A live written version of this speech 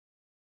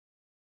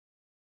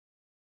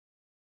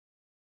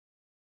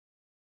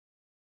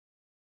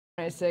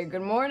I say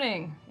good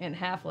morning in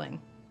Halfling.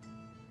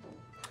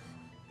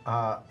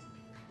 I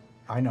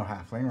know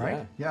Halfling,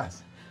 right? Yeah.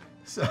 Yes.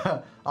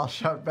 So I'll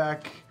shout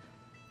back,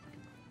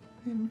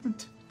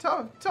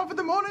 top of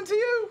the morning to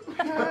you!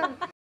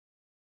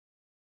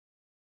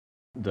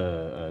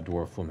 The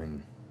dwarf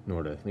woman,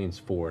 Norda, leans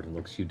forward and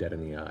looks you dead in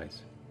the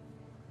eyes.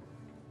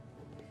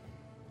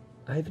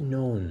 I've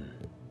known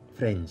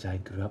friends I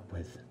grew up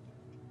with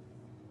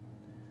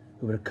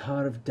who were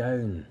carved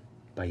down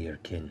by your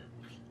kin.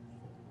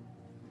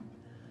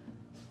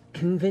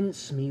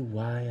 Convince me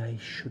why I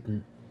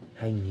shouldn't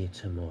hang you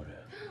tomorrow.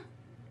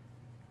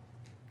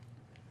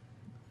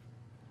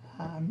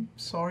 I'm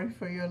sorry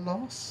for your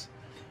loss.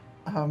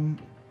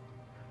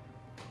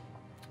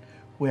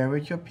 Where are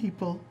your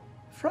people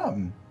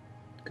from?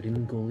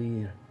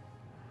 Gringolir.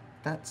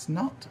 That's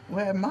not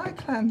where my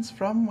clan's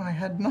from. I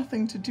had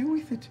nothing to do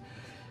with it.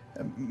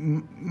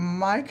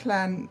 My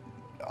clan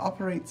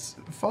operates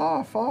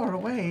far, far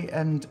away,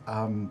 and,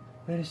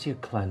 Where does your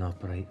clan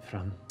operate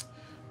from?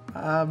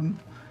 I'm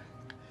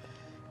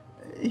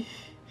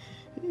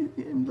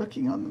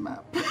looking on the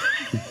map.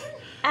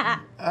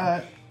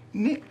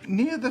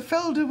 Near the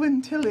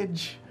Felderwin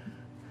tillage.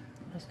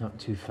 That's not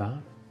too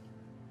far.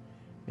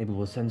 Maybe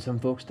we'll send some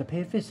folks to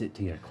pay a visit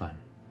to your clan.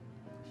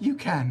 You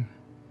can.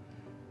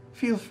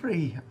 Feel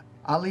free.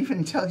 I'll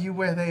even tell you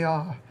where they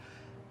are.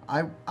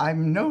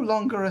 I'm no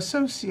longer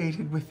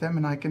associated with them,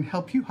 and I can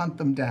help you hunt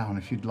them down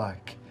if you'd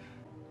like.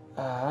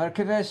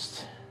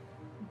 Archivist,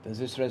 does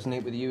this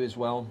resonate with you as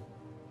well?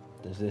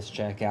 Does this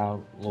check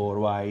out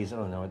lore-wise? I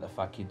don't know what the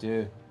fuck you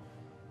do.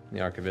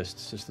 The archivist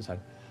sits aside.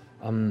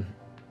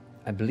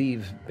 I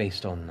believe,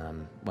 based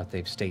on what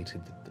they've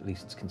stated, that at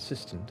least it's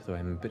consistent, though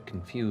I'm a bit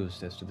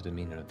confused as to the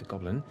demeanor of the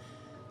goblin.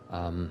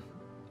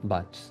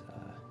 But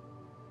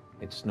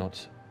it's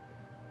not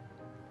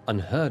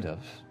unheard of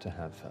to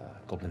have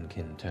goblin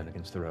kin turn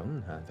against their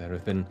own. There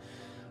have been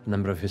a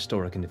number of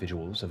historic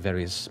individuals of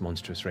various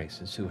monstrous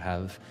races who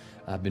have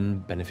been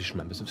beneficial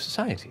members of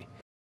society.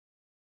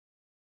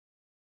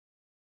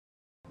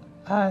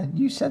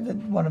 You said that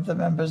one of the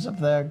members of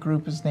their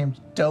group is named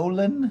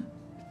Dolan?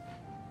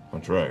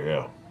 That's right,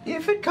 yeah.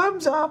 If it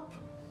comes up,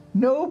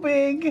 no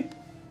big.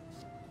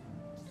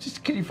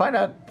 Just, can you find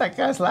out that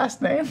guy's last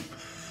name?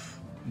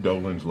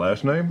 Dolan's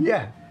last name?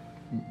 Yeah.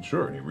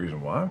 Sure, any reason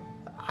why?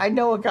 I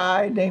know a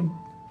guy named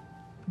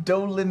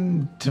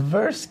Dolan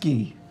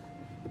Tversky.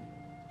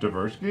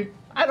 Tversky?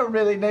 I don't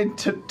really know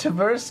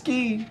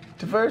Tversky.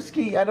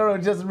 I don't know.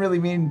 It doesn't really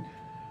mean.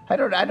 I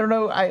don't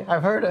know.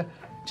 I've heard.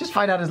 Just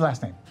find out his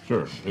last name.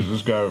 Sure. Is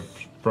this guy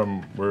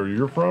from where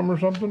you're from or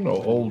something?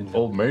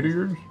 Old mate of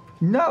yours?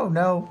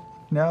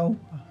 No.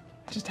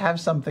 Just have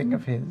something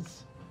of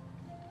his.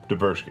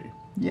 Tversky.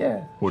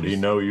 Yeah. Would he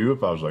know you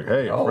if I was like,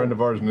 hey, a friend of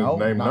ours and his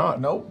name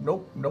Nott?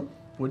 Nope.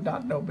 Would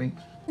not know me.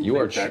 You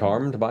are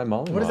charmed by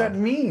Molly. What does that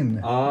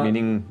mean?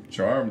 Meaning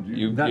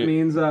Charmed. That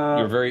means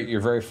you're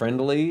very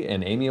friendly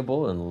and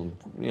amiable,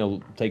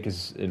 and take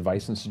his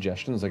advice and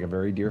suggestions like a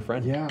very dear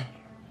friend. yeah.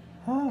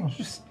 Oh.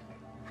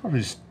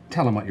 Probably just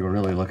tell him what you were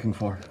really looking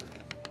for.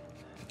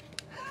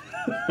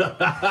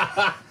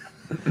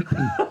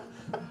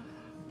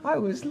 I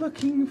was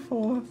looking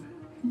for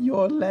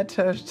your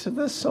letter to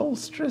the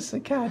Solstice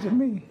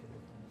Academy.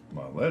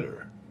 My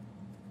letter?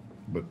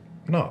 But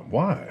not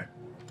why?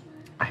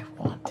 I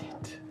want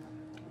it.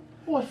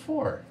 What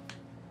for?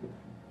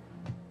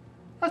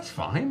 That's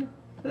fine.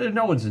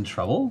 No one's in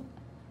trouble.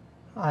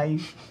 I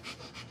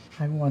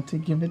want to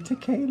give it to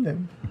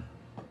Caleb.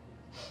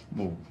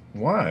 Well,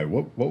 why?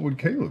 What would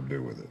Caleb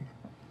do with it?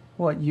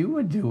 What you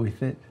would do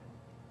with it.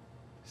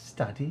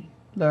 Study,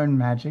 learn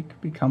magic,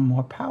 become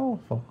more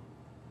powerful.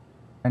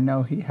 I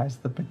know he has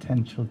the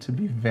potential to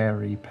be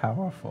very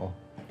powerful.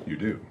 You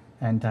do?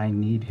 And I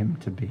need him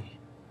to be.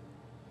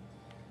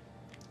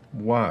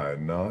 Why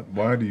not?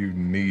 Why do you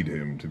need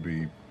him to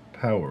be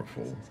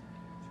powerful?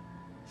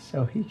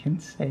 So he can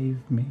save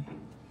me.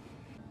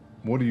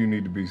 What do you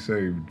need to be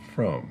saved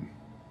from?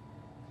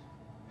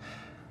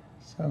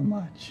 So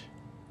much.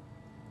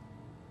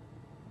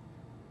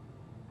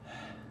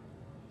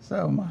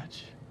 So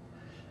much.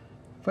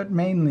 But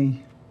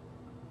mainly,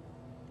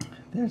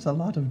 there's a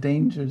lot of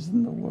dangers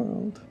in the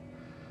world.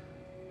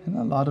 And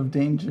a lot of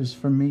dangers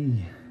for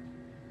me.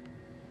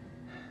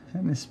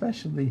 And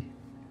especially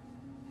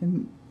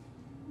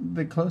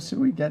the closer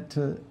we get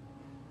to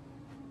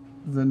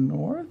the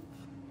north,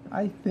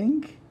 I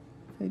think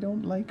they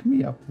don't like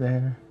me up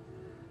there.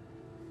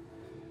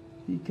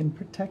 He can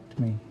protect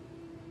me.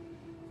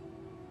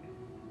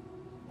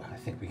 I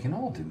think we can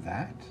all do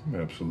that.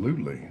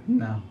 Absolutely.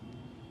 No.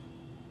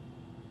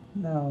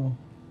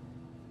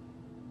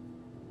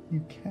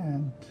 You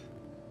can't.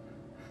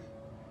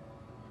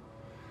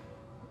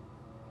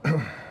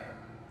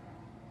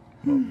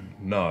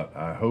 Not.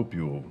 I hope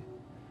you'll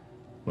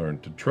learn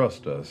to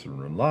trust us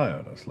and rely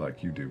on us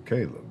like you do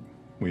Caleb.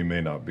 We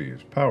may not be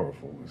as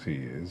powerful as he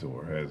is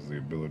or has the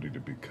ability to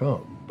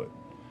become, but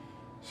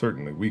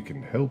certainly we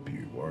can help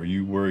you. Are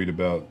you worried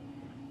about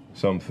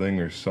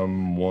something or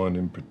someone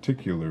in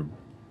particular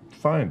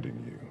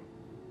finding you?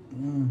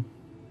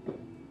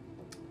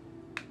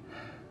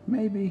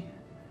 maybe.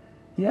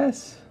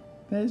 Yes,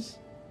 there's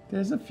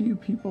a few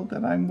people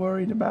that I'm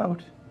worried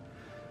about.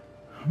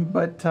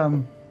 But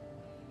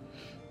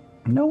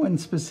no one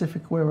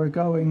specific where we're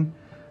going.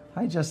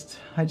 I just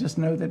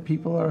know that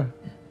people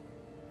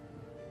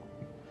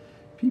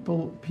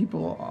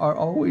are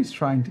always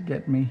trying to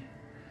get me,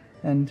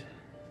 and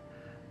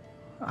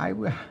I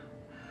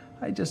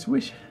just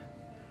wish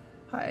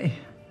I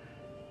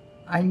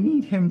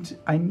need him to,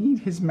 I need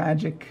his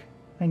magic.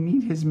 I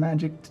need his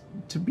magic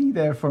to be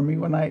there for me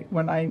when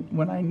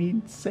I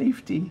need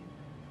safety.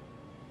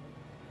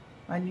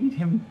 I need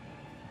him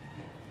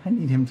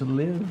to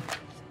live.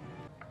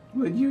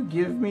 Would you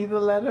give me the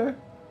letter?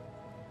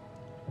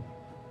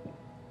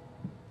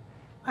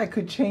 I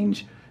could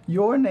change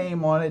your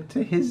name on it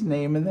to his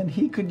name, and then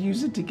he could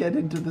use it to get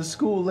into the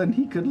school, and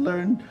he could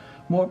learn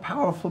more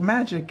powerful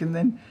magic, and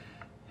then...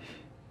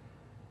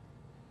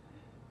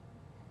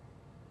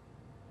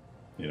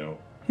 You know,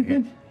 And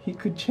then he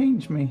could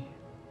change me.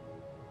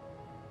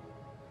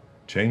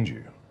 change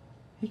you.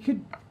 He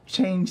could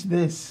change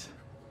this.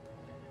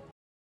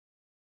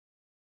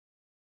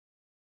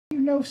 You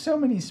know so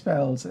many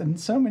spells and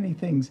so many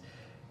things.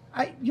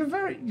 You're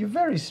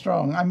very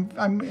strong.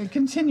 I'm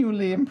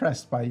continually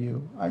impressed by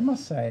you, I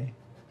must say.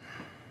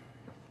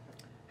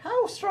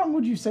 How strong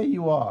would you say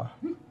you are?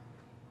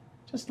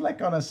 Just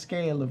like on a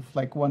scale of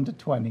like 1 to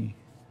 20.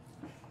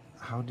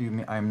 How do you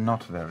mean? I'm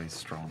not very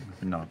strong.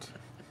 Not.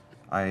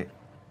 I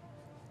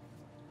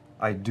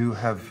do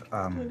have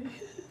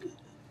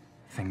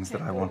things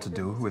that I want to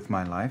do with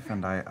my life,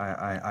 and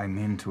I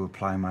mean to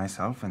apply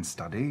myself and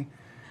study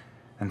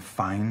and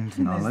find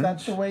knowledge. Is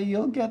that the way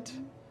you'll get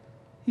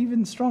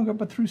even stronger,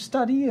 but through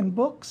study and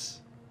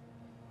books?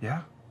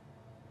 Yeah,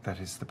 that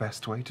is the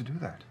best way to do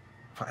that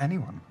for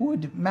anyone.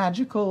 Would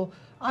magical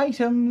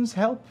items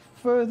help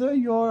further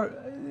your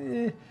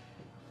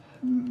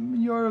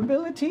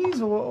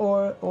abilities,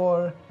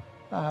 or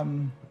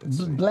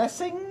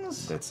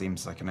blessings? That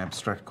seems like an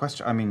abstract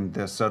question. I mean,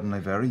 there's certainly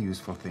very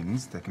useful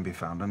things that can be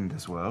found in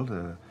this world.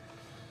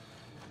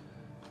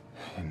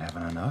 In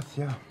heaven and earth,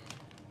 yeah.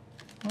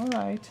 All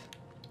right.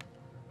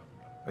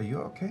 Are you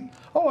okay?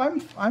 Oh, I'm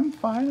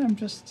fine.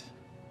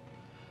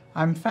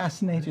 I'm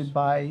fascinated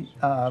by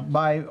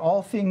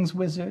all things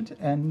wizard,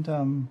 and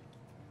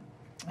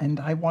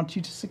I want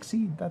you to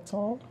succeed. That's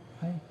all.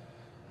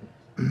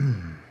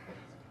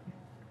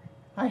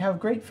 I have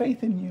great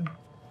faith in you.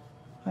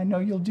 I know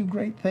you'll do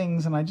great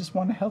things, and I just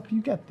want to help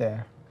you get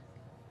there.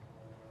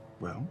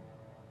 Well,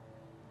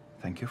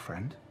 thank you,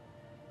 friend.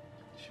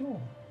 Sure.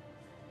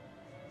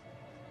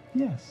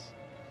 Yes.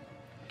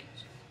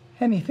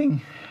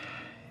 Anything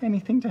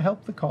to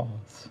help the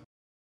cause.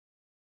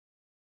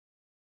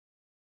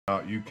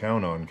 You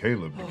count on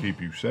Caleb to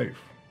keep you safe,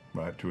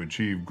 right? To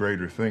achieve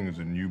greater things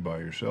than you by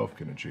yourself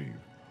can achieve.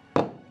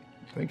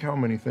 Think how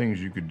many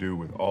things you could do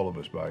with all of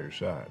us by your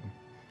side.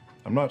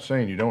 I'm not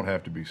saying you don't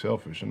have to be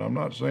selfish, and I'm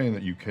not saying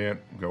that you can't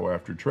go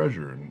after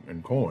treasure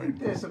and coin.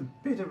 There's a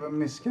bit of a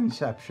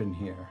misconception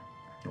here.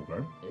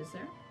 Okay. Is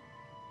there?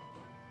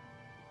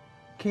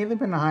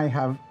 Caleb and I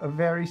have a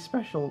very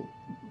special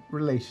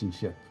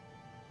relationship.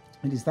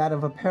 It is that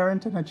of a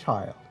parent and a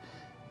child.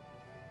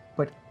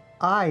 But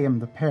I am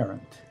the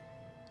parent.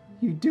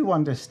 You do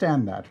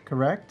understand that,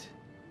 correct?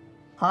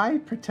 I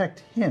protect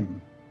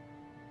him.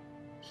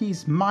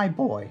 He's my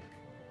boy,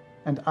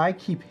 and I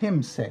keep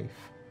him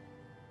safe.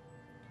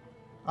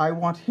 I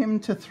want him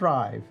to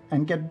thrive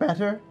and get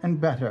better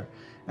and better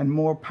and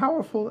more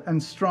powerful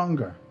and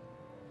stronger,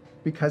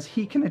 because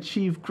he can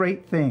achieve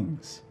great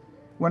things.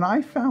 When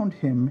I found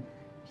him,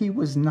 he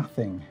was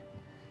nothing.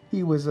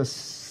 He was a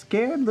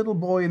scared little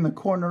boy in the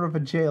corner of a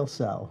jail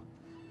cell.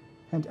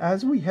 And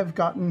as we have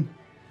gotten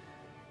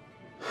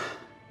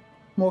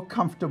more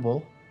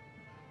comfortable,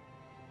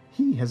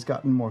 he has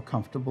gotten more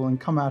comfortable and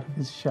come out of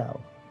his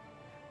shell.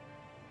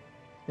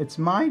 It's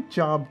my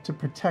job to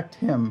protect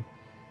him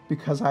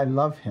because I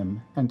love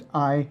him and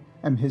I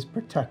am his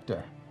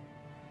protector.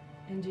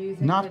 And do you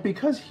think Not that...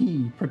 because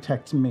he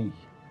protects me.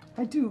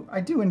 I do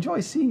enjoy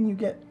seeing you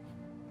get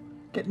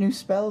new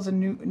spells and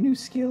new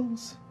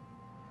skills.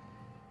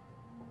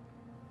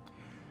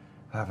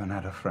 I haven't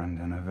had a friend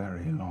in a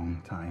very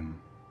long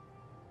time.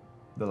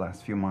 The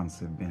last few months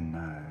have been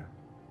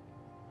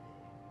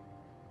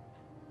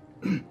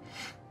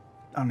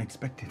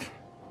unexpected.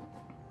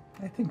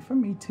 I think for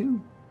me too.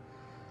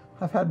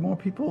 I've had more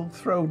people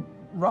throw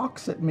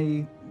rocks at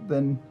me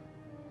than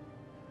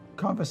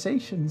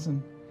conversations,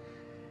 and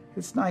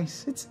it's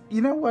nice. It's,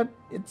 you know what?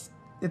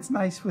 It's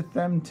nice with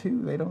them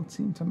too. They don't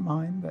seem to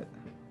mind that,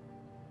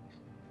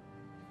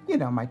 you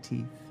know, my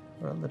teeth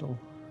are a little...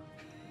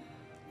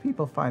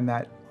 People find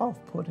that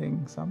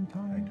off-putting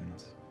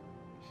sometimes.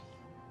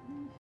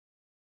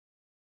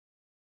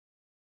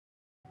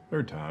 There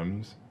are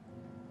times.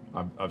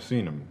 I've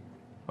seen them,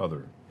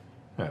 other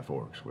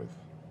half-orcs with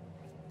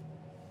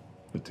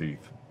the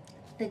teeth.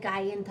 The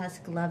guy in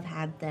Tusk Love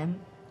had them.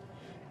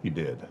 He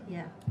did.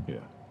 Yeah.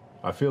 Yeah.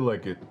 I feel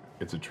like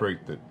it's a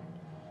trait that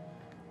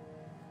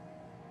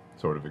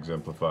sort of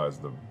exemplifies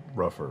the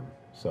rougher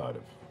side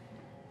of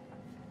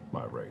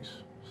my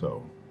race.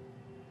 So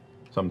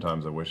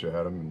sometimes I wish I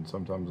had them, and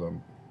sometimes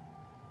I'm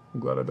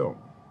glad I don't.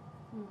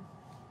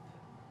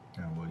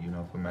 Yeah, well, you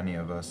know, for many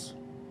of us,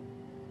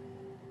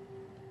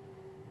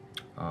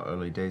 our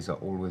early days are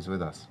always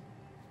with us.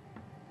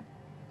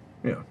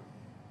 Yeah.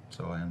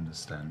 So I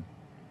understand.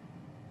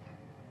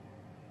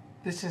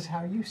 This is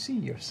how you see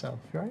yourself,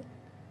 right?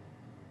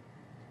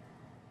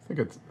 I think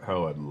it's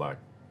how I'd like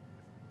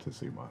to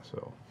see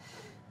myself.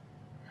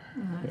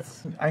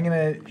 I'm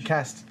gonna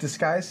cast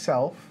Disguise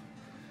Self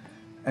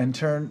and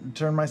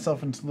turn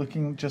myself into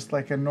looking just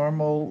like a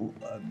normal,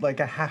 like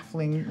a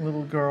halfling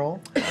little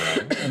girl,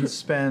 and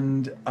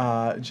spend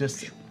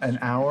just an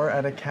hour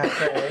at a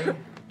cafe,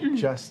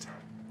 just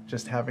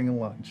having a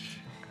lunch.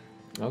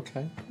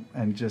 Okay.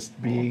 And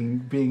just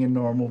being a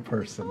normal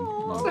person.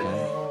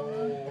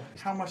 Okay.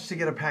 How much to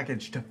get a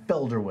package to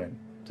Felderwin?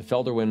 To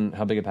Felderwin,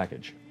 how big a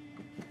package?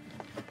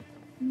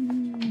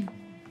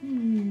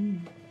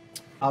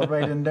 I'll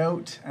write a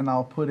note and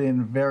I'll put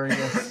in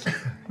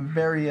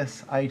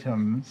various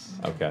items.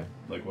 Okay.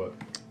 Like what?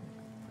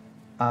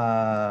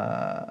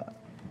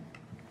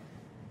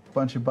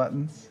 Bunch of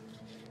buttons.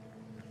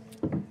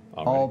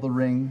 All the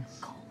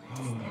rings.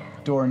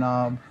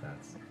 Doorknob.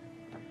 That's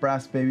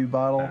Brass baby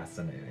bottle.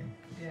 fascinating.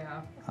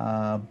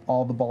 Yeah.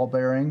 All the ball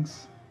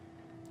bearings.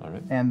 All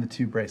right. And the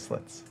 2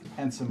 bracelets.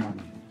 And some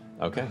money.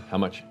 Okay. How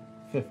much?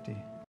 50.